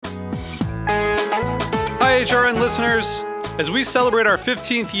HRN listeners. As we celebrate our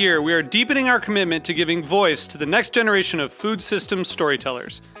 15th year, we are deepening our commitment to giving voice to the next generation of food systems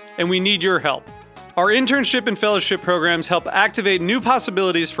storytellers, and we need your help. Our internship and fellowship programs help activate new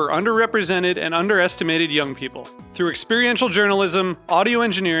possibilities for underrepresented and underestimated young people through experiential journalism, audio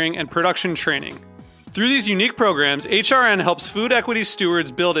engineering, and production training. Through these unique programs, HRN helps food equity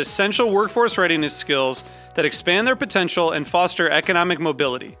stewards build essential workforce readiness skills that expand their potential and foster economic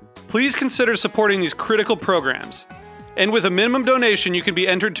mobility. Please consider supporting these critical programs. And with a minimum donation, you can be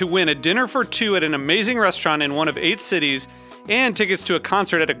entered to win a dinner for two at an amazing restaurant in one of 8 cities and tickets to a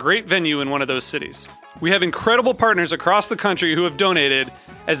concert at a great venue in one of those cities. We have incredible partners across the country who have donated,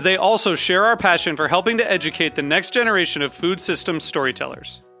 as they also share our passion for helping to educate the next generation of food systems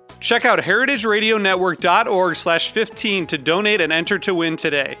storytellers. Check out heritageradionetwork.org/15 to donate and enter to win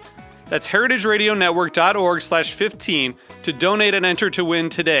today. That's heritageradionetwork.org/15 to donate and enter to win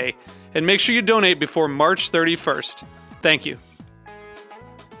today. And make sure you donate before March 31st. Thank you.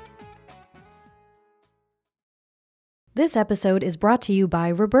 This episode is brought to you by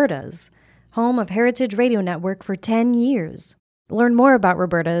Roberta's, home of Heritage Radio Network for 10 years. Learn more about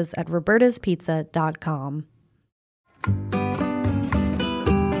Roberta's at robertaspizza.com.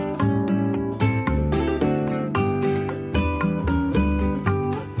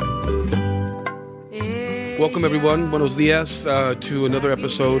 Welcome, everyone. Buenos dias to another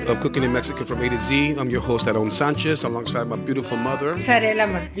episode of Cooking in Mexican from A to Z. I'm your host, Aaron Sanchez, alongside my beautiful mother, Sarela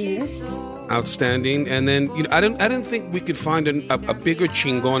Martinez. Outstanding. And then, I didn't think we could find a bigger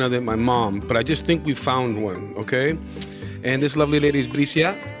chingona than my mom, but I just think we found one, okay? And this lovely lady is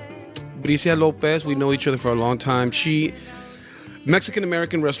Bricia Lopez. We know each other for a long time. She,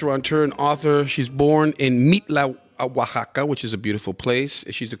 Mexican-American restaurateur and author. She's born in Mitla, Oaxaca, which is a beautiful place.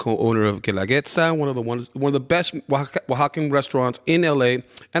 She's the co-owner of Guelaguetza, one of the best Oaxacan restaurants in LA,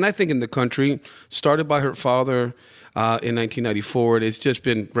 and I think in the country. Started by her father in 1994. It's just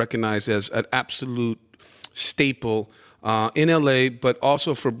been recognized as an absolute staple in LA, but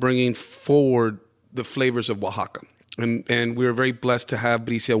also for bringing forward the flavors of Oaxaca. And we're very blessed to have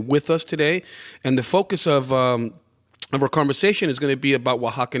Bricia with us today. And the focus of our conversation is going to be about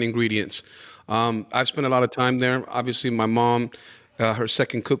Oaxacan ingredients. I've spent a lot of time there. Obviously, my mom, her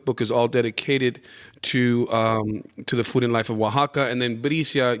second cookbook is all dedicated to the food and life of Oaxaca. And then,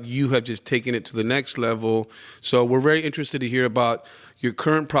 Bricia, you have just taken it to the next level. So we're very interested to hear about your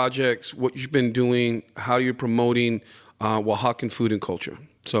current projects, what you've been doing, how you're promoting Oaxacan food and culture.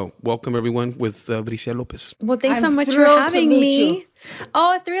 So welcome, everyone, with Bricia Lopez. Well, thanks so much for having me.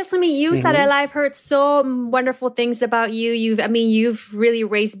 Oh, thrilled to meet you, Sarela. I've heard so wonderful things about you. You've really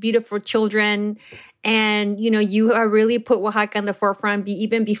raised beautiful children, and you are really put Oaxaca on the forefront.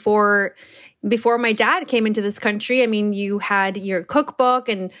 Even before my dad came into this country, you had your cookbook,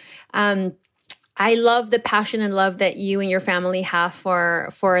 and I love the passion and love that you and your family have for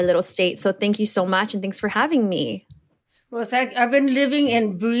our little state. So thank you so much, and thanks for having me. Well, I've been living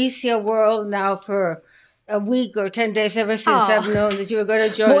in Bricia world now for a week or 10 days ever since I've known that you were going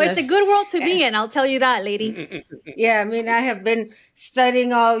to join us. Well, it's a good world to be in, I'll tell you that, lady. Yeah, I have been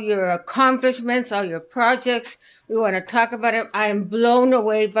studying all your accomplishments, all your projects. We want to talk about it. I am blown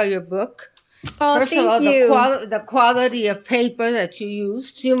away by your book. Oh, First of all, the quality of paper that you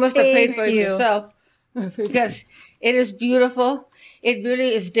used. You must have paid for it yourself because it is beautiful. It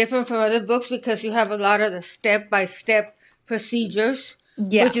really is different from other books because you have a lot of the step-by-step procedures,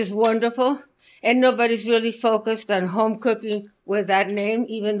 which is wonderful. And nobody's really focused on home cooking with that name,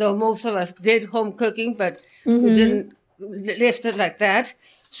 even though most of us did home cooking, but we didn't list it like that.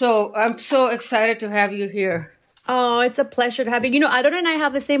 So I'm so excited to have you here. Oh, it's a pleasure to have you. Adon and I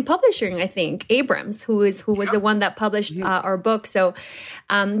have the same publisher, I think, Abrams, who was the one that published our book. So,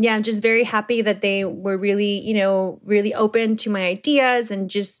 I'm just very happy that they were really, really open to my ideas and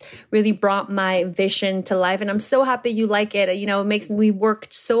just really brought my vision to life. And I'm so happy you like it. It makes me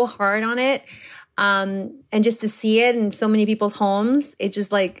worked so hard on it. And just to see it in so many people's homes, it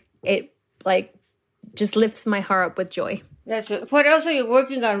just just lifts my heart up with joy. That's it. What else are you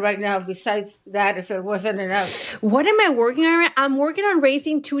working on right now besides that, if it wasn't enough? What am I working on? I'm working on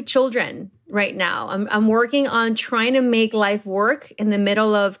raising 2 children right now. I'm working on trying to make life work in the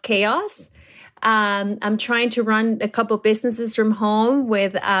middle of chaos. I'm trying to run a couple businesses from home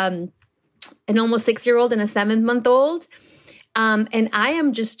with an almost 6-year-old and a 7-month-old. And I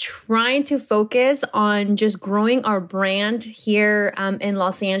am just trying to focus on just growing our brand here in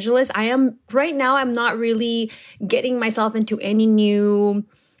Los Angeles. Right now, I'm not really getting myself into any new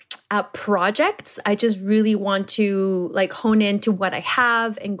projects. I just really want to like hone into what I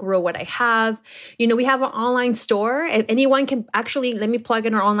have and grow what I have. You know, we have an online store. If anyone can actually, let me plug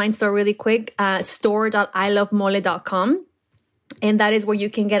in our online store really quick, store.ilovemole.com. And that is where you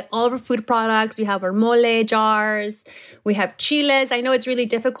can get all of our food products. We have our mole jars. We have chiles. I know it's really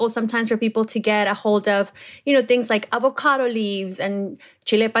difficult sometimes for people to get a hold of, you know, things like avocado leaves and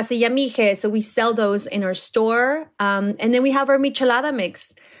chile pasilla mije. So we sell those in our store. And then we have our michelada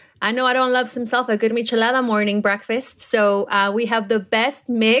mix. I know I don't love himself a good michelada morning breakfast. So we have the best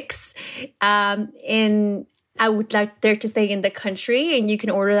mix I would like there to stay in the country, and you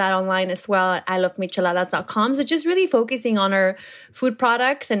can order that online as well at ilovemicheladas.com. So just really focusing on our food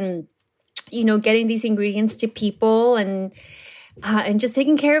products and, you know, getting these ingredients to people and just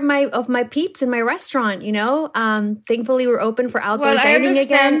taking care of my peeps in my restaurant, you know. Thankfully, we're open for outdoor dining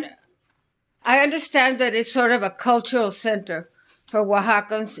again. I understand that it's sort of a cultural center for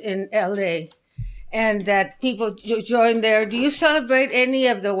Oaxacans in LA and that people join there. Do you celebrate any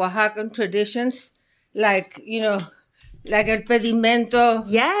of the Oaxacan traditions? Like, you know, like el pedimento.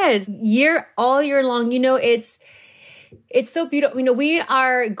 Yes, all year long. You know, it's so beautiful. You know, we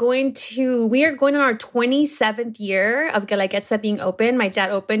are going on our 27th year of Guelaguetza being open. My dad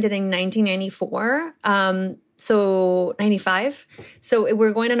opened it in 1994. So 95. So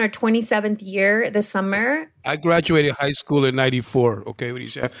we're going on our 27th year this summer. I graduated high school in 94. Okay, what he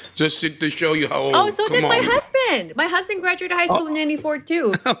said. Just to show you how old. Oh, so did my husband. My husband graduated high school in 94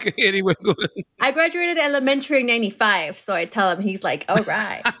 too. Okay, anyway, go ahead. I graduated elementary in 95. So I tell him, he's like, all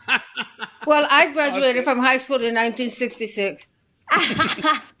right. Well, I graduated from high school in 1966.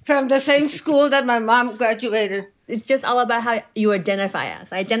 From the same school that my mom graduated. It's just all about how you identify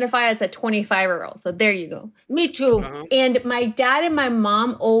us. I identify as a 25-year-old. So there you go. Me too. Uh-huh. And my dad and my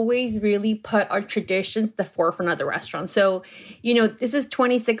mom always really put our traditions at the forefront of the restaurant. So, you know, this is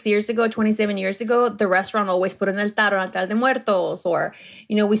 27 years ago. The restaurant always put an altar de muertos, or,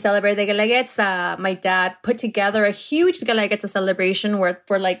 you know, we celebrate the Guelaguetza. My dad put together a huge Guelaguetza celebration where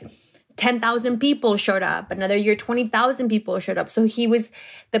for like 10,000 people showed up. Another year, 20,000 people showed up. So he was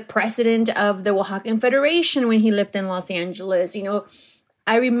the president of the Oaxacan Federation when he lived in Los Angeles. You know,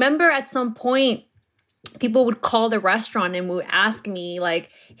 I remember at some point, people would call the restaurant and would ask me like,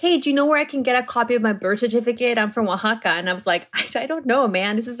 hey, do you know where I can get a copy of my birth certificate? I'm from Oaxaca. And I was like, I don't know,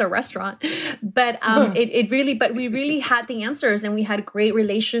 man, this is a restaurant. But we really had the answers, and we had great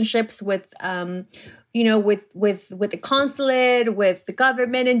relationships with, you know, with the consulate, with the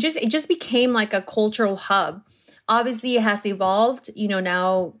government, and it just became like a cultural hub. Obviously, it has evolved. You know,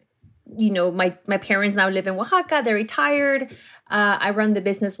 now, you know, my parents now live in Oaxaca. They're retired. I run the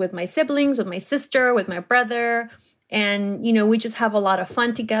business with my siblings, with my sister, with my brother. And, you know, we just have a lot of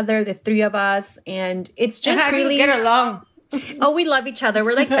fun together, the three of us. And it's just how really... do you get along? Oh, we love each other.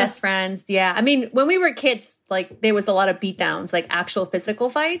 We're like best friends. Yeah. I mean, when we were kids, like there was a lot of beatdowns, like actual physical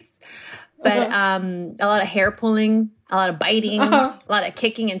fights. But a lot of hair pulling, a lot of biting, a lot of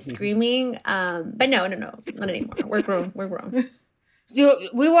kicking and screaming. But no, not anymore. We're grown.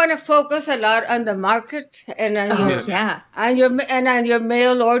 We want to focus a lot on the market and on your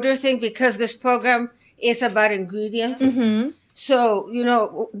mail order thing, because this program is about ingredients. Mm-hmm. So, you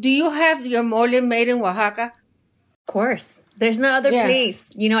know, do you have your mole made in Oaxaca? Of course. There's no other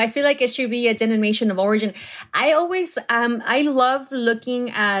place. You know, I feel like it should be a denomination of origin. I always, I love looking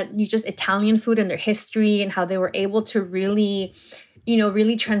at just Italian food and their history and how they were able to really, you know,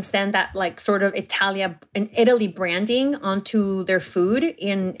 really transcend that like sort of Italy branding onto their food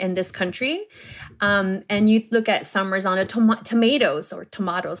in this country. And you look at San Marzano tomatoes,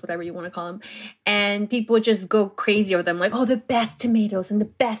 whatever you want to call them. And people just go crazy over them. Like, oh, the best tomatoes and the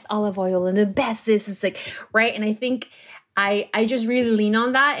best olive oil and the best this is like, right. And I think I just really lean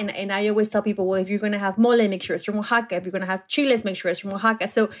on that. And I always tell people, well, if you're going to have mole, make sure it's from Oaxaca. If you're going to have chiles, make sure it's from Oaxaca.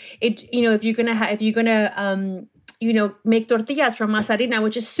 So if you're going to make tortillas from masa harina,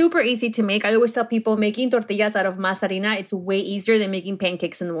 which is super easy to make. I always tell people making tortillas out of masa harina, it's way easier than making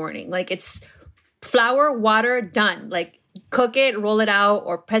pancakes in the morning. Like it's flour, water, done. Like cook it, roll it out,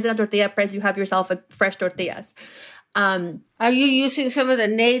 or press it on tortilla press. You have yourself a fresh tortillas. Are you using some of the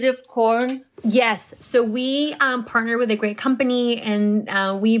native corn? Yes. So we partner with a great company, and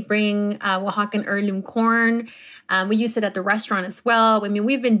we bring Oaxacan heirloom corn. We use it at the restaurant as well. I mean,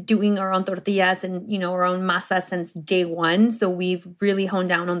 we've been doing our own tortillas and, you know, our own masa since day one. So we've really honed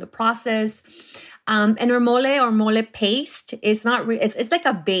down on the process. And our mole paste is not, it's like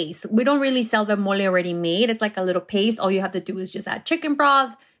a base. We don't really sell the mole already made. It's like a little paste. All you have to do is just add chicken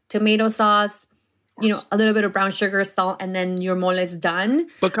broth, tomato sauce, you know, a little bit of brown sugar, salt, and then your mole is done.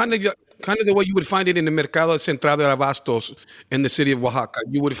 But kind of kind of the way you would find it in the Mercado Central de Abastos in the city of Oaxaca.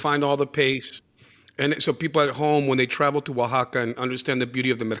 You would find all the paste. And so people at home, when they travel to Oaxaca and understand the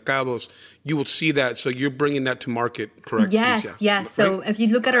beauty of the mercados, you will see that. So you're bringing that to market, correct? Yes, Alicia? yes. So Right? if you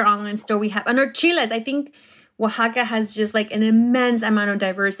look at our online store, we have, and our chiles, I think Oaxaca has just like an immense amount of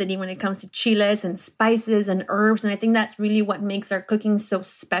diversity when it comes to chiles and spices and herbs. And I think that's really what makes our cooking so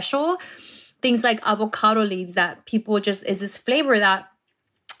special. Things like avocado leaves that people just, is this flavor that,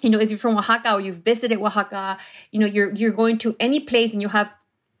 you know, if you're from Oaxaca or you've visited Oaxaca, you know, you're going to any place and you have,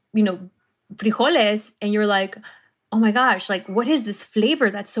 you know, frijoles and you're like, oh my gosh, like what is this flavor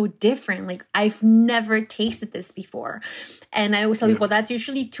that's so different? Like I've never tasted this before. And I always tell people that's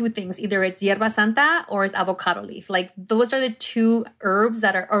usually two things. Either it's hierba santa or it's avocado leaf. Like those are the two herbs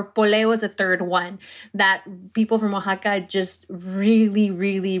that are, or poleo is the third one that people from Oaxaca just really,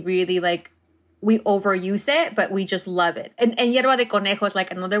 really, really like, we overuse it, but we just love it. And hierba de conejo is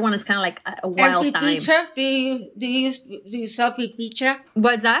like another one. It's kind of like a wild and thyme. pipicha? Do you sell pipicha?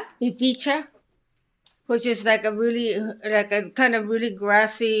 What's that? Pipicha, which is like a really, like a kind of really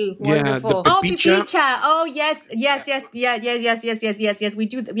grassy, Yeah, wonderful. the Oh, pipicha. pipicha. Oh, yes. We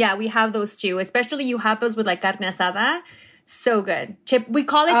do. Yeah, we have those too. Especially you have those with like carne asada. So good. We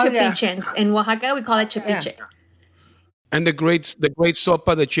call it chepichens. In Oaxaca, we call it chepiche. And the great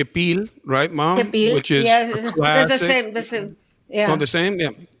sopa, the chepil, right, Mom? Chepil. Which is Yeah, a that's classic. the same. Yeah. Oh, the same? Yeah,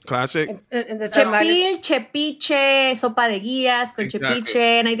 classic. And the tamales. Chepil, chepiche, sopa de guías con Exactly. chepiche.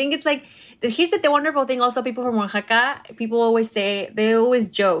 And I think it's like, here's the wonderful thing also, people from Oaxaca, people always say, they always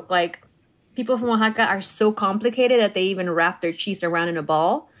joke, like, people from Oaxaca are so complicated that they even wrap their cheese around in a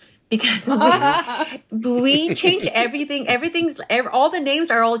ball. Because we change everything. All the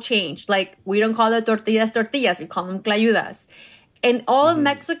names are all changed. Like, we don't call it tortillas, we call them clayudas. In all of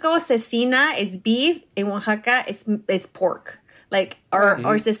Mexico, cecina is beef. In Oaxaca, it's pork. Like, our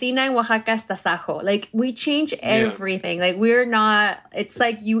cecina in Oaxaca is tasajo. Like, we change everything. Like, we're not, it's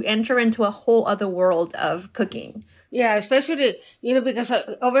like you enter into a whole other world of cooking. Yeah, especially, you know, because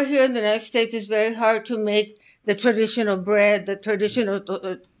over here in the United States, it's very hard to make the traditional bread, the traditional,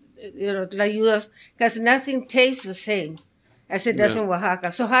 tlayudas, because nothing tastes the same as it does in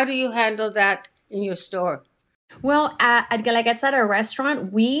Oaxaca. So how do you handle that in your store? Well, at Guelaguetza, at our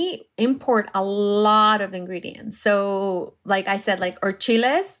restaurant, we import a lot of ingredients. So, like I said, like our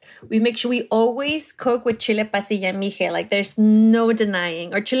chiles, we make sure we always cook with chile pasilla mije. Like there's no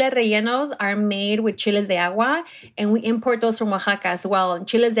denying. Our chile rellenos are made with chiles de agua, and we import those from Oaxaca as well. And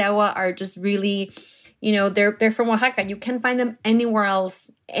chiles de agua are just really, you know, they're from Oaxaca. You can't find them anywhere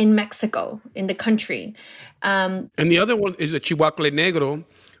else in Mexico, in the country. And the other one is a chihuacle negro,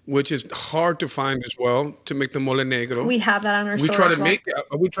 which is hard to find as well, to make the mole negro. We have that on our we store try as to well. make it.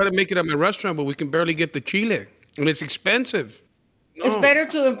 We try to make it at my restaurant, but we can barely get the chile, and it's expensive. No. It's better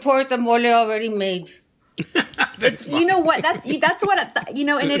to import the mole already made. You know what? That's what you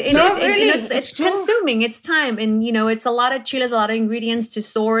know, and really, it's true. consuming. It's time, and you know, it's a lot of chiles, a lot of ingredients to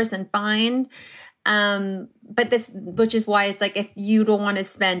source and find. But this, which is why it's like if you don't want to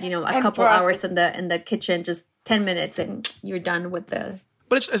spend, you know, a couple hours in the kitchen, just 10 minutes, and you're done with the.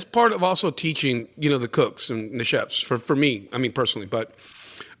 But it's part of also teaching, you know, the cooks and the chefs, for me, I mean, personally. But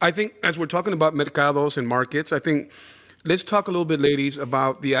I think as we're talking about mercados and markets, I think let's talk a little bit, ladies,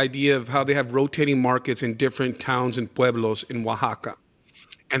 about the idea of how they have rotating markets in different towns and pueblos in Oaxaca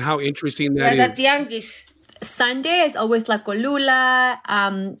and how interesting that is. Yeah, the tianguis. Sunday is always La Colula.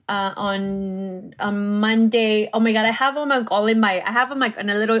 On Monday, oh my God, I have them like all in my. I have them like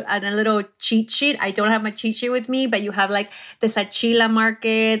on a little cheat sheet. I don't have my cheat sheet with me, but you have like the Sachila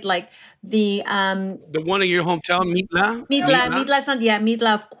market, like the one in your hometown, Mitla.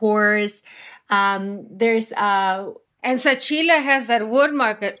 Mitla, of course. There's And Sachila has that wood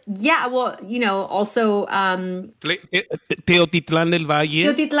market. yeah, well, you know, also Teotitlán del Valle.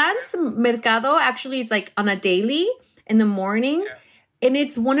 Teotitlán's mercado, actually, it's like on a daily in the morning. Yeah. And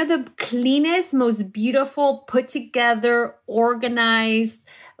it's one of the cleanest, most beautiful, put together, organized,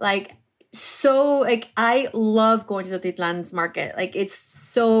 like, so, like, I love going to Teotitlán's market. Like, it's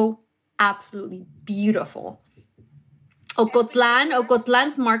so absolutely beautiful.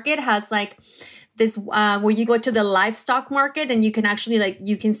 Ocotlán's market has, like, this where you go to the livestock market and you can actually like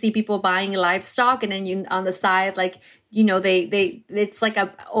you can see people buying livestock, and then you on the side, like, you know, they it's like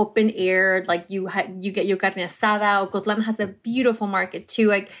a open air, like you get your carne asada. Ocotlán has a beautiful market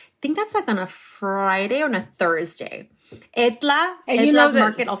too. I think that's like on a Friday or on a Thursday. Etla's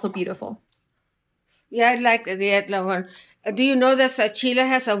market also beautiful. Yeah, I like the Etla one. Do you know that Sachila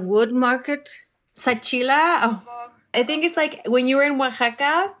has a wood market? Sachila, I think it's like when you were in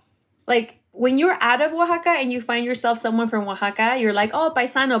Oaxaca, like when you're out of Oaxaca and you find yourself someone from Oaxaca, you're like, oh,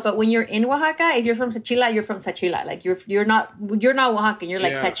 paisano. But when you're in Oaxaca, if you're from Sachila, you're from Sachila. Like you're not Oaxacan. You're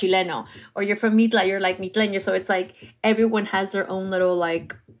like Sachileno. Or you're from Mitla, you're like Mitleño. So it's like everyone has their own little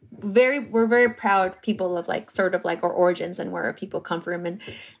like we're very proud people of like sort of like our origins and where people come from. And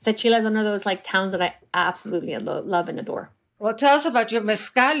Sachila is one of those like towns that I absolutely love and adore. Well, tell us about your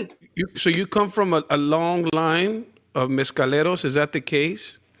mezcal. So you come from a long line of mezcaleros. Is that the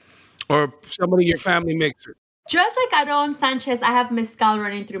case? Or somebody in your family makes it? Just like Aaron Sanchez, I have mezcal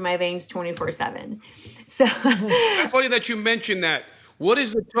running through my veins 24/7. So it's funny that you mentioned that. What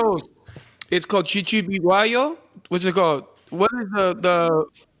is the toast? It's called chichibiguayo. What's it called? What is the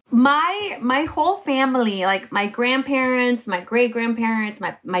My whole family, like my grandparents, my great-grandparents,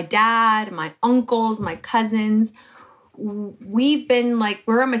 my dad, my uncles, my cousins, we've been like,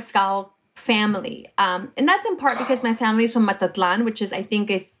 we're a mezcal family. And that's in part because my family is from Matatlan, which is, I think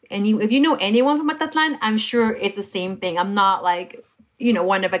if you know anyone from Matatlan, I'm sure it's the same thing. I'm not like,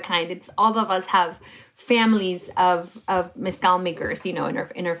 one of a kind. It's all of us have families of mezcal makers, in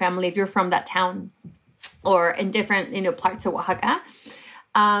our family, if you're from that town or in different, parts of Oaxaca.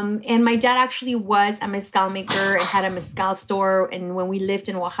 And my dad actually was a mezcal maker and had a mezcal store. And when we lived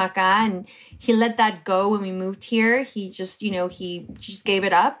in Oaxaca, and he let that go when we moved here, he just gave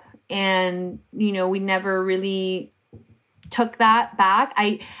it up. And, we never really took that back.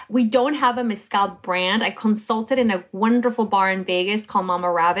 We don't have a mezcal brand. I consulted in a wonderful bar in Vegas called Mama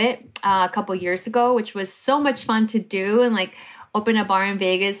Rabbit a couple years ago, which was so much fun to do. And like open a bar in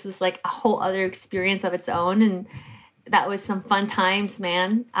Vegas was like a whole other experience of its own. And that was some fun times,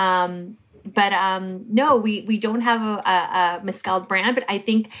 man. But no, we don't have a mezcal brand, but I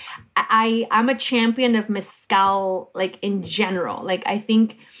think I'm a champion of mezcal, like in general. Like I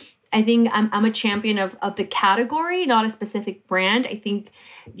think I'm a champion of the category, not a specific brand. I think,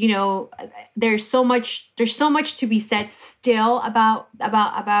 there's so much to be said still about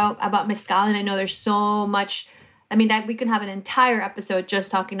mezcal. And I know there's so much, that we can have an entire episode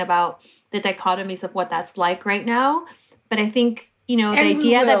just talking about the dichotomies of what that's like right now. But I think, the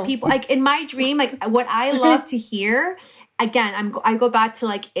idea that people, like in my dream, like what I love to hear, again, I go back to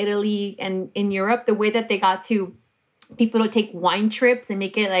like Italy and in Europe, the way that they got to people to take wine trips and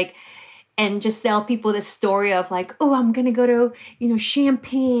make it like, and just tell people the story of like, oh, I'm going to go to,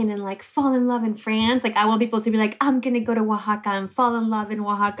 Champagne and like fall in love in France. Like I want people to be like, I'm going to go to Oaxaca and fall in love in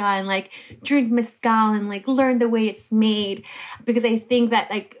Oaxaca and like drink mezcal and like learn the way it's made. Because I think that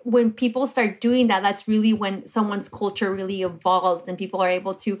like when people start doing that, that's really when someone's culture really evolves and people are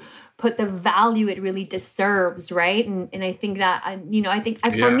able to put the value it really deserves, right? And I think that,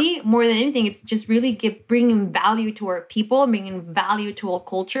 for me, more than anything, it's just really bringing value to our people, bringing value to our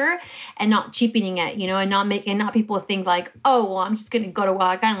culture, and not cheapening it, and not people think like, oh, well, I'm just going to go to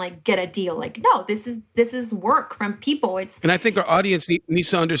Oaxaca and like get a deal. Like, no, this is work from people. And I think our audience needs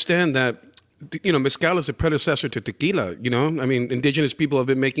to understand that, mezcal is a predecessor to tequila. Indigenous people have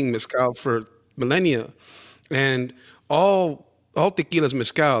been making mezcal for millennia, and all tequila is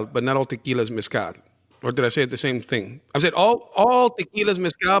mezcal, but not all tequila is mezcal. Or did I say the same thing? I said all tequila is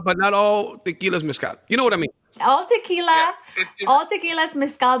mezcal, but not all tequila is mezcal. You know what I mean? All tequila is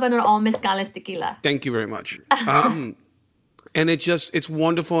mezcal, but not all mezcal is tequila. Thank you very much. And it's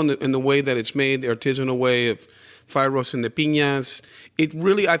wonderful in the way that it's made, the artisanal way of fire roasting the piñas. It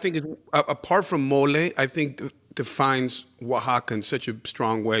really, I think, apart from mole, I think defines Oaxaca in such a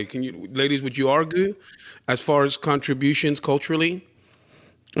strong way. Ladies, would you argue as far as contributions culturally?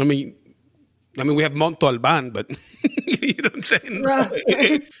 I mean, we have Monto Alban, but you know what I'm saying?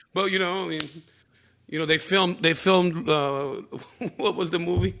 Right. But, they filmed, what was the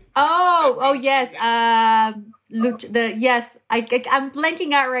movie? Oh, yes. Yes. I'm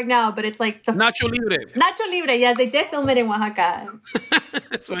blanking out right now, but it's like Nacho Libre. Nacho Libre, yes. They did film it in Oaxaca.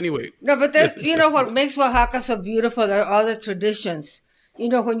 So anyway. No, but there's, what makes Oaxaca so beautiful are all the traditions.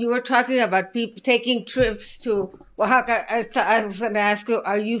 When you were talking about people taking trips to Oaxaca, I was going to ask you,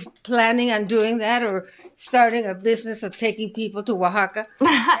 are you planning on doing that or starting a business of taking people to Oaxaca?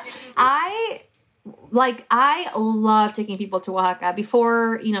 I love taking people to Oaxaca.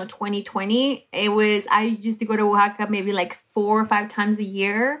 Before, 2020, I used to go to Oaxaca maybe like 4 or 5 times a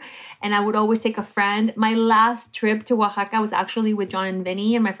year. And I would always take a friend. My last trip to Oaxaca was actually with John and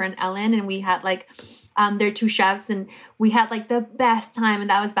Vinny and my friend Ellen. And we had like, they're 2 chefs, and we had like the best time. And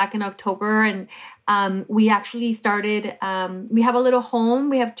that was back in October. And we actually started, we have a little home.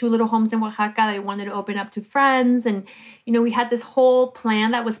 We have 2 little homes in Oaxaca that we wanted to open up to friends. And, we had this whole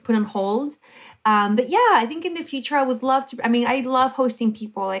plan that was put on hold. But yeah, I think in the future I would love to. I love hosting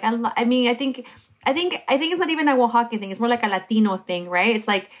people. I think it's not even a Oaxacan thing. It's more like a Latino thing, right? It's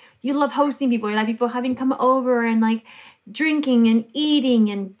like you love hosting people. You like people having come over and like drinking and eating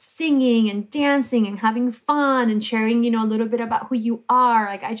and singing and dancing and having fun and sharing, a little bit about who you are.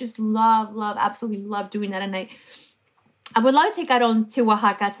 Like, I just absolutely love doing that. And I would love to take Aarón to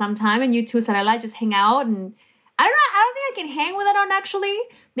Oaxaca sometime, and you too, Sarela, just hang out. And I don't think I can hang with Aarón, actually.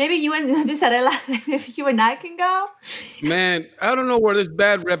 Maybe you and Sarela, maybe you and I can go. Man, I don't know where this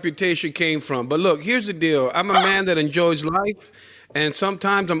bad reputation came from. But look, here's the deal. I'm a man that enjoys life, and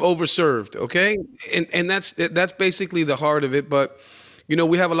sometimes I'm overserved, okay? And that's basically the heart of it. But,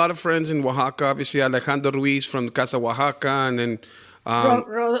 we have a lot of friends in Oaxaca. Obviously, Alejandro Ruiz from Casa Oaxaca, and then...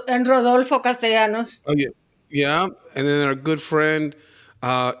 and Rodolfo Castellanos. Oh, yeah. Yeah, and then our good friend...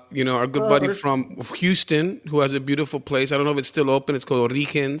 our good buddy from Houston, who has a beautiful place. I don't know if it's still open. It's called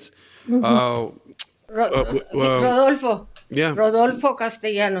Origens. Rodolfo. Yeah. Rodolfo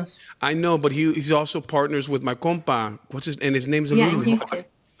Castellanos. I know, but he's also partners with my compa. His name's Houston.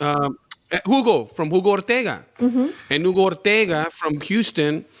 Hugo, from Hugo Ortega. Mm-hmm. And Hugo Ortega from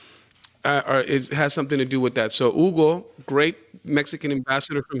Houston has something to do with that. So Hugo, great Mexican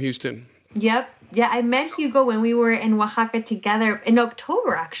ambassador from Houston. Yep. Yeah, I met Hugo when we were in Oaxaca together in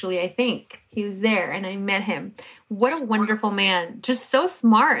October, actually, I think. He was there and I met him. What a wonderful man. Just so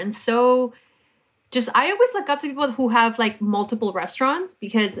smart and so I always look up to people who have like multiple restaurants,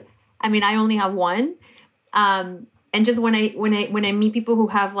 because I only have one. And just when I meet people who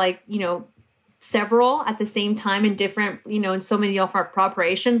have like, several at the same time in different, in so many of our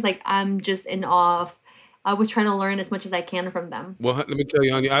operations, like I'm just in awe of. I was trying to learn as much as I can from them. Well, let me tell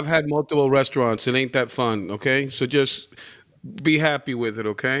you, honey, I've had multiple restaurants. It ain't that fun, okay? So just be happy with it,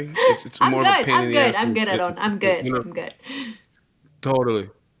 okay? It's more of a pain in the ass. I'm good, Aarón. I'm good. I'm good.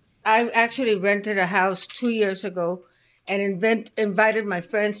 Totally. I actually rented a house 2 years ago and invited my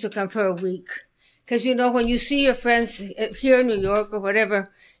friends to come for a week. Because, when you see your friends here in New York or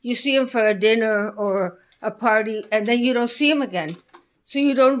whatever, you see them for a dinner or a party, and then you don't see them again. So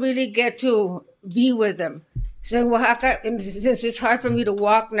you don't really get to be with them. So in Oaxaca, since it's hard for me to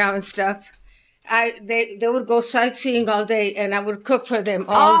walk now and stuff, they would go sightseeing all day, and I would cook for them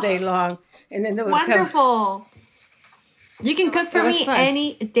all day long. And then they would wonderful. You can cook for me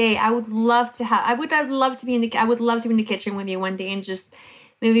any day. I would love to have. I would love to be in the kitchen with you one day and just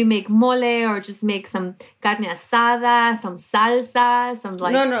maybe make mole or just make some carne asada, some salsa, some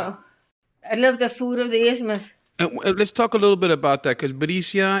like. No. I love the food of the Isthmus. Let's talk a little bit about that, because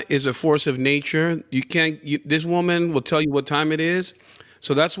Bricia is a force of nature. This woman will tell you what time it is.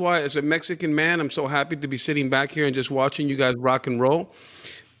 So that's why, as a Mexican man, I'm so happy to be sitting back here and just watching you guys rock and roll.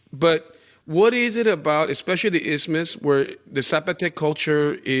 But what is it about, especially the Isthmus, where the Zapotec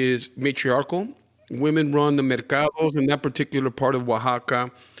culture is matriarchal? Women run the mercados in that particular part of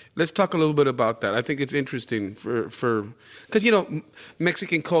Oaxaca. Let's talk a little bit about that. I think it's interesting because,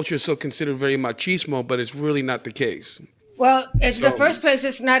 Mexican culture is so considered very machismo, but it's really not the case. Well, the first place,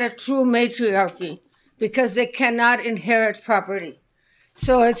 it's not a true matriarchy because they cannot inherit property.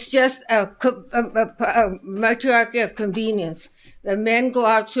 So it's just a matriarchy of convenience. The men go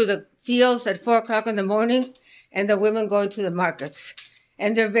out to the fields at 4:00 in the morning, and the women go into the markets.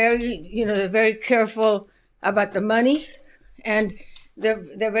 And they're very careful about the money, and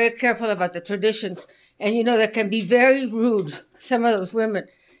they're very careful about the traditions. And, they can be very rude, some of those women.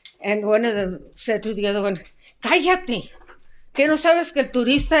 And one of them said to the other one, "Cállate, ¿que no sabes que el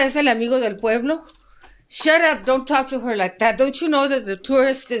turista es el amigo del pueblo? Shut up, don't talk to her like that. Don't you know that the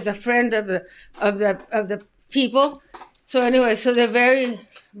tourist is a friend of the people?" So anyway, so they're very,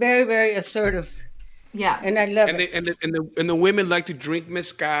 very, very assertive. Yeah, and I love it. And the women like to drink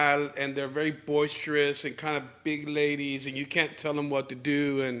mezcal, and they're very boisterous and kind of big ladies, and you can't tell them what to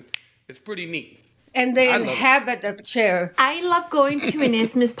do, and it's pretty neat. And they inhabit the chair. I love going to an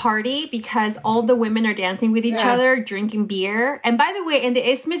Isthmus party because all the women are dancing with each other, drinking beer. And by the way, in the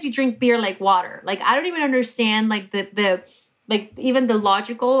Isthmus, you drink beer like water. Like, I don't even understand like the even the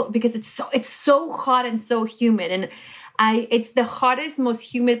logical, because it's so hot and so humid, and it's the hottest,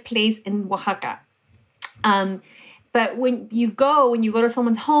 most humid place in Oaxaca. But when you go to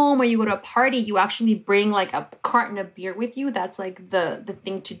someone's home or you go to a party, you actually bring like a carton of beer with you. That's like the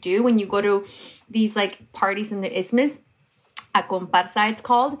thing to do when you go to these like parties in the Isthmus. A comparsa, it's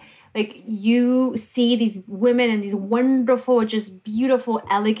called. Like, you see these women in these wonderful, just beautiful,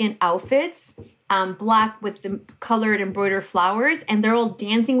 elegant outfits, black with the colored embroidered flowers, and they're all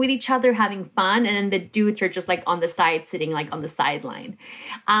dancing with each other, having fun, and then the dudes are just like on the side, sitting like on the sideline.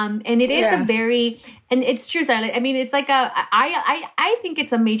 And it is a very, and it's true. I mean, it's like I think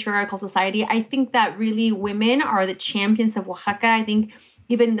it's a matriarchal society. I think that really women are the champions of Oaxaca. I think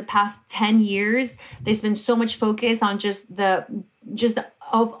even in the past 10 years, there's been so much focus on just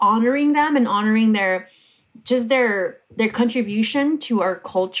honoring them and honoring their contribution to our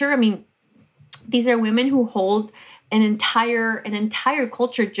culture. I mean, these are women who hold an entire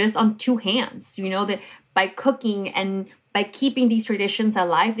culture just on two hands, you know, that by cooking and by keeping these traditions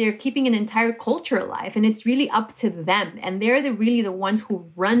alive, they're keeping an entire culture alive, and it's really up to them. And they're really the ones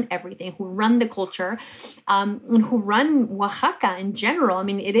who run everything, who run the culture, and who run Oaxaca in general. I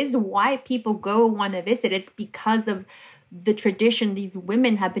mean, it is why people want to visit. It's because of the tradition these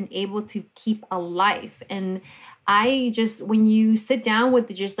women have been able to keep alive. And I just, when you sit down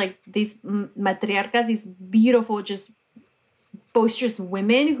with just like these matriarcas, these beautiful, just boisterous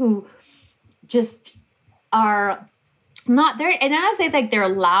women who just are not there, and I don't say like they're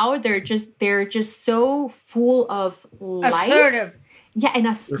loud, they're just so full of life. Assertive. Yeah, and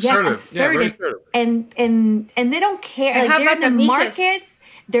assertive. Yeah, and they don't care. And like, how they're about in the the markets,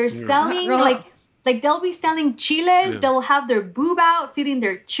 they're selling like they'll be selling chiles, they'll have their boob out, feeding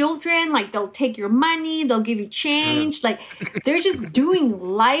their children, like they'll take your money, they'll give you change, like they're just doing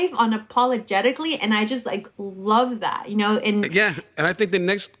life unapologetically, and I just like love that, you know. And and I think the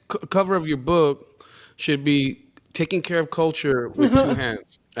next cover of your book should be Taking Care of Culture with Two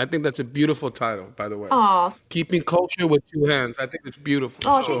Hands. I think that's a beautiful title, by the way. Aw. Keeping Culture with Two Hands. I think it's beautiful.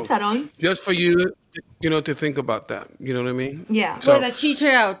 Oh, thanks, Aaron. Just for you, you know, to think about that. You know what I mean? Yeah. So, with a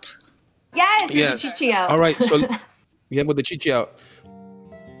chicha out. Yes. Chichi out. All right. So, with the chichi out.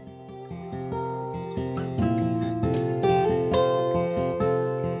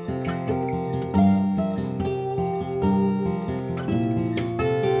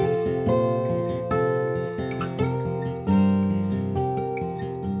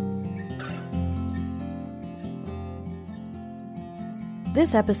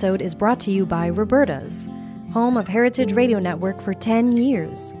 This episode is brought to you by Roberta's, home of Heritage Radio Network for 10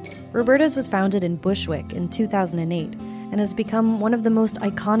 years. Roberta's was founded in Bushwick in 2008 and has become one of the most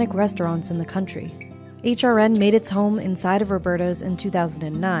iconic restaurants in the country. HRN made its home inside of Roberta's in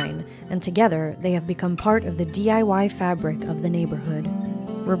 2009, and together they have become part of the DIY fabric of the neighborhood.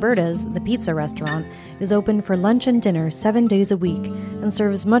 Roberta's, the pizza restaurant, is open for lunch and dinner 7 days a week and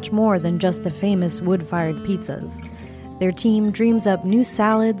serves much more than just the famous wood-fired pizzas. Their team dreams up new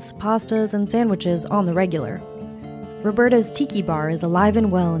salads, pastas, and sandwiches on the regular. Roberta's Tiki Bar is alive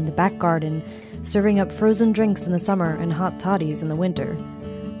and well in the back garden, serving up frozen drinks in the summer and hot toddies in the winter.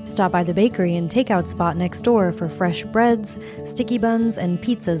 Stop by the bakery and takeout spot next door for fresh breads, sticky buns, and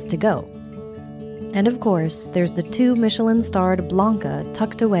pizzas to go. And of course, there's the 2 Michelin-starred Blanca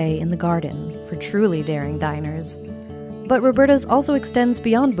tucked away in the garden for truly daring diners. But Roberta's also extends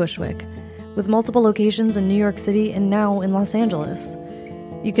beyond Bushwick, with multiple locations in New York City and now in Los Angeles.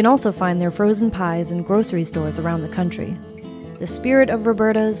 You can also find their frozen pies in grocery stores around the country. The spirit of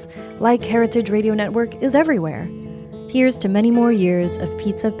Roberta's, like Heritage Radio Network, is everywhere. Here's to many more years of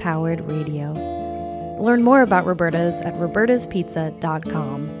pizza-powered radio. Learn more about Roberta's at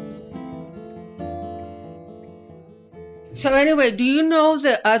robertaspizza.com. So anyway, do you know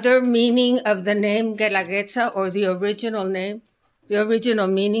the other meaning of the name Guelaguetza, or the original name, the original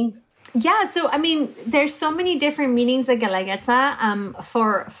meaning? Yeah, so I mean, there's so many different meanings of Guelaguetza.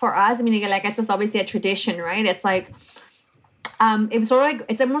 For us, I mean, Guelaguetza is obviously a tradition, right? It's like, it was sort of like,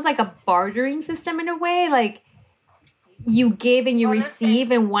 it's almost like a bartering system in a way. Like, you give and you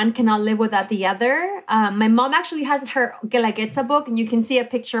receive, and one cannot live without the other. My mom actually has her Guelaguetza book, and you can see a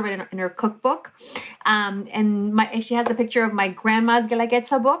picture of it in her cookbook. And she has a picture of my grandma's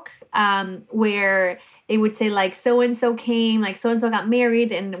Guelaguetza book, where it would say like so-and-so came, like so-and-so got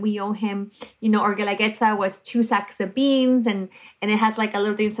married, and we owe him, you know, or Guelaguetza was 2 sacks of beans, and it has like a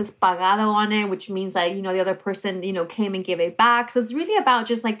little thing that says pagado on it, which means like, you know, the other person, you know, came and gave it back. So it's really about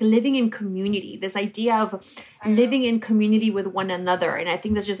just like living in community, this idea of living in community with one another. And I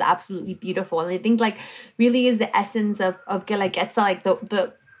think that's just absolutely beautiful. And I think like really is the essence of Guelaguetza, like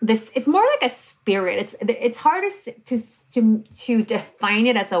this, it's more like a spirit. It's hard to define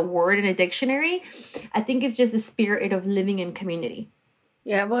it as a word in a dictionary. I think it's just the spirit of living in community.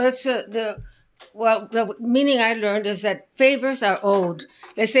 Yeah, well, it's the meaning I learned is that favors are owed.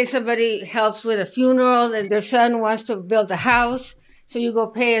 Let's say somebody helps with a funeral and their son wants to build a house, so you go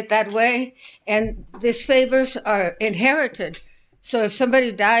pay it that way. And these favors are inherited. So if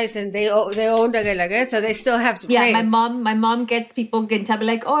somebody dies and they own the Guelaguetza, they still have to pay. Yeah, my mom gets people can tell me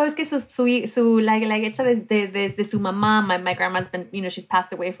like, oh, es que la Guelaguetza de su mamá. My grandma's been, you know, she's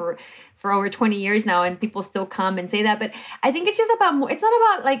passed away for over 20 years now, and people still come and say that. But I think it's just about, it's not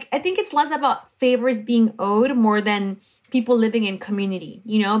about like, I think it's less about favors being owed more than people living in community,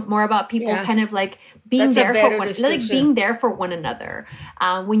 you know, more about people kind of like being there for one, like being there for one another.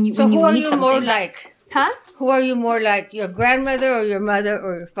 When you who need are you something. more like? Huh? Who are you more like, your grandmother or your mother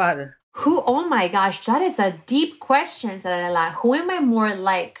or your father? Who? Oh my gosh, that is a deep question, Sarala. Who am I more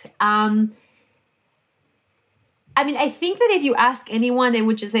like? I mean, I think that if you ask anyone, they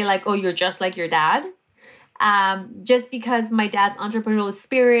would just say like, "Oh, you're just like your dad." Just because my dad's entrepreneurial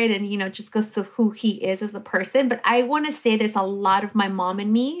spirit and, just because of who he is as a person. But I want to say there's a lot of my mom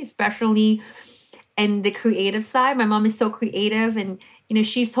in me, especially in the creative side. My mom is so creative and,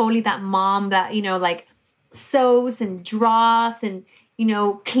 she's totally that mom that, like sews and draws and,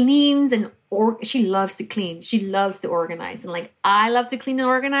 cleans and she loves to clean. She loves to organize. And like, I love to clean and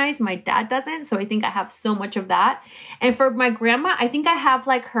organize. My dad doesn't. So I think I have so much of that. And for my grandma, I think I have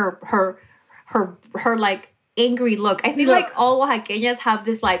like her like angry look. I think like all Oaxaqueñas have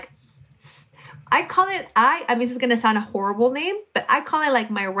this like, I call it, I mean, this is going to sound a horrible name, but I call it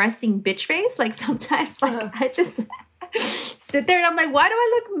like my resting bitch face. Like sometimes like I just sit there and I'm like, why do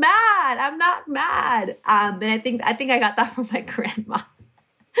I look mad? I'm not mad. And I think I got that from my grandma.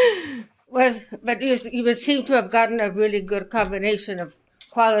 Well, but you would seem to have gotten a really good combination of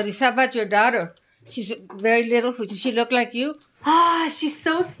qualities. How about your daughter? She's very little. Does she look like you? She's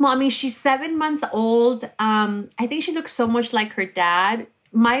so small. I mean, she's 7 months old. I think she looks so much like her dad.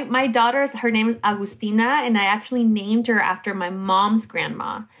 My daughter's, her name is Agustina, and I actually named her after my mom's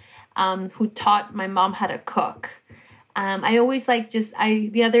grandma, who taught my mom how to cook. I always like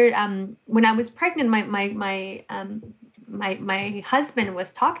when I was pregnant, my husband was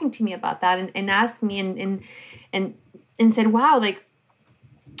talking to me about that and asked me and said, wow, like,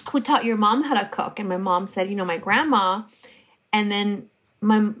 who taught your mom how to cook? And my mom said, my grandma. And then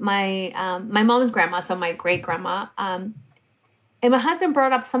my mom's grandma, so my great grandma. And my husband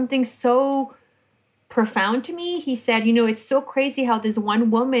brought up something so profound to me. He said, it's so crazy how this one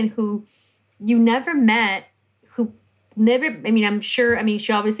woman who you never met, she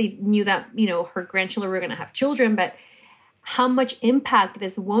obviously knew that, her grandchildren were going to have children, but how much impact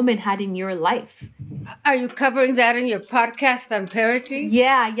this woman had in your life. Are you covering that in your podcast on parenting?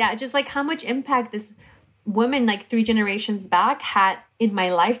 Yeah. Just like how much impact this woman like 3 generations back had in my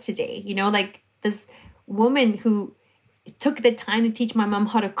life today. Like this woman who took the time to teach my mom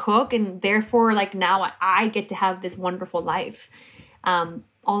how to cook, and therefore like now I get to have this wonderful life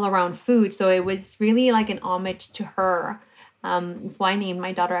all around food. So it was really like an homage to her. That's why I named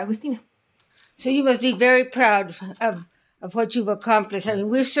my daughter Agustina. So you must be very proud of what you've accomplished. I mean,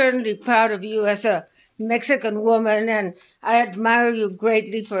 we're certainly proud of you as a Mexican woman, and I admire you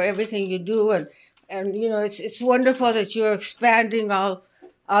greatly for everything you do. And it's wonderful that you're expanding all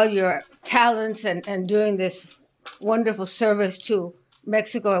your talents and doing this wonderful service to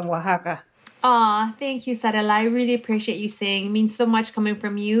Mexico and Oaxaca. Aw, thank you, Sarela. I really appreciate you saying. It means so much coming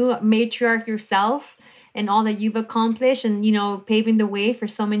from you, matriarch yourself, and all that you've accomplished, and paving the way for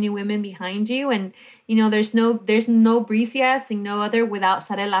so many women behind you. And there's no Bricias and no other without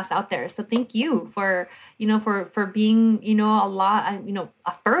Sarelas out there. So thank you for being a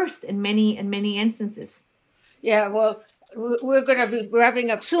first in many instances. Yeah, well, we're going to be wrapping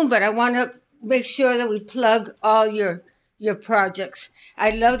up soon, but I want to make sure that we plug all your projects. I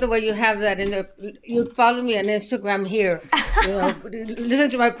love the way you have that in there. You follow me on Instagram here. Listen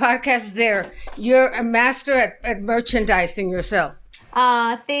to my podcast there. You're a master at merchandising yourself.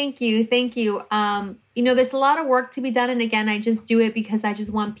 Thank you. There's a lot of work to be done. And again, I just do it because I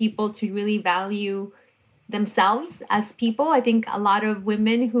just want people to really value themselves as people. I think a lot of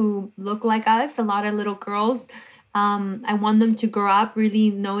women who look like us, a lot of little girls, I want them to grow up really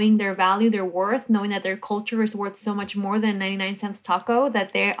knowing their value, their worth, knowing that their culture is worth so much more than 99 cents taco,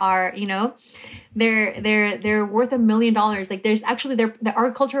 that they are, they're worth $1 million. Like there's actually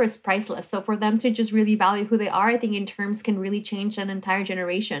our culture is priceless. So for them to just really value who they are, I think in terms can really change an entire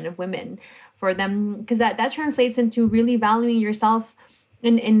generation of women for them, because that translates into really valuing yourself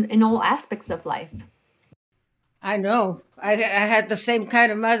in all aspects of life. I know. I had the same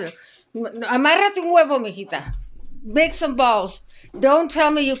kind of mother. Amárrate un huevo, mijita. Make some balls. Don't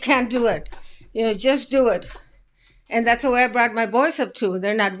tell me you can't do it. Just do it. And that's the way I brought my boys up too.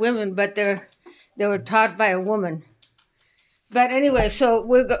 They're not women, but they were taught by a woman. But anyway, so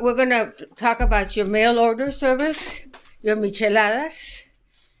we're going to talk about your mail order service, your micheladas,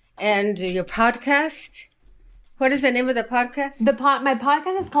 and your podcast. What is the name of the podcast? My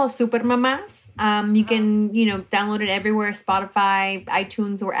podcast is called Super Mamas. You can, download it everywhere, Spotify,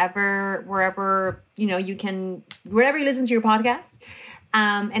 iTunes, wherever, you can, wherever you listen to your podcast.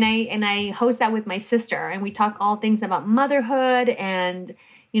 And I host that with my sister, and we talk all things about motherhood and,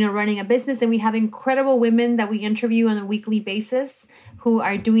 running a business. And we have incredible women that we interview on a weekly basis who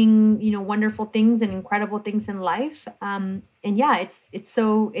are doing, wonderful things and incredible things in life. And yeah, it's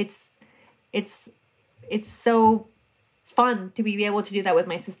it's so fun to be able to do that with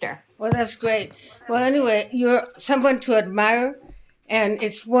my sister. Well, that's great. Well, anyway, you're someone to admire, and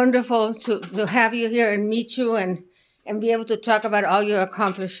it's wonderful to have you here and meet you and be able to talk about all your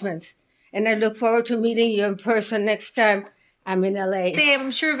accomplishments. And I look forward to meeting you in person next time I'm in LA. Same,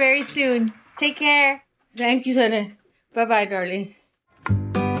 I'm sure very soon. Take care. Thank you, Sonny. Bye-bye, darling.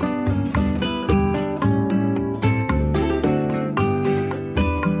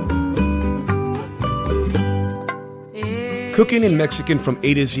 Cooking in Mexican from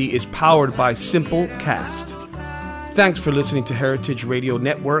A to Z is powered by Simple Cast. Thanks for listening to Heritage Radio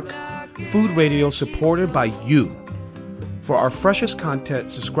Network, food radio supported by you. For our freshest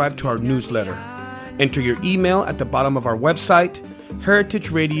content, subscribe to our newsletter. Enter your email at the bottom of our website,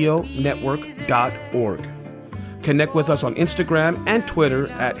 heritageradionetwork.org. Connect with us on Instagram and Twitter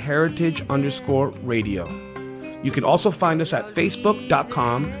at heritage_radio. You can also find us at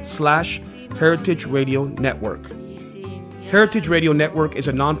facebook.com/Heritage Radio Network. Heritage Radio Network is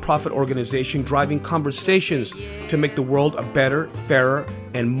a nonprofit organization driving conversations to make the world a better, fairer,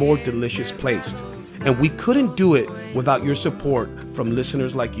 and more delicious place. And we couldn't do it without your support from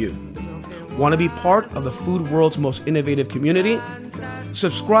listeners like you. Want to be part of the food world's most innovative community?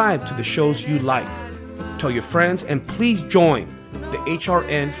 Subscribe to the shows you like. Tell your friends, and please join the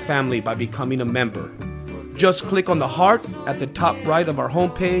HRN family by becoming a member. Just click on the heart at the top right of our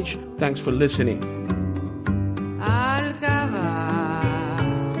homepage. Thanks for listening.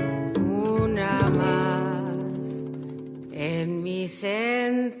 En mi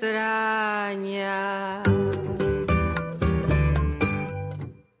central.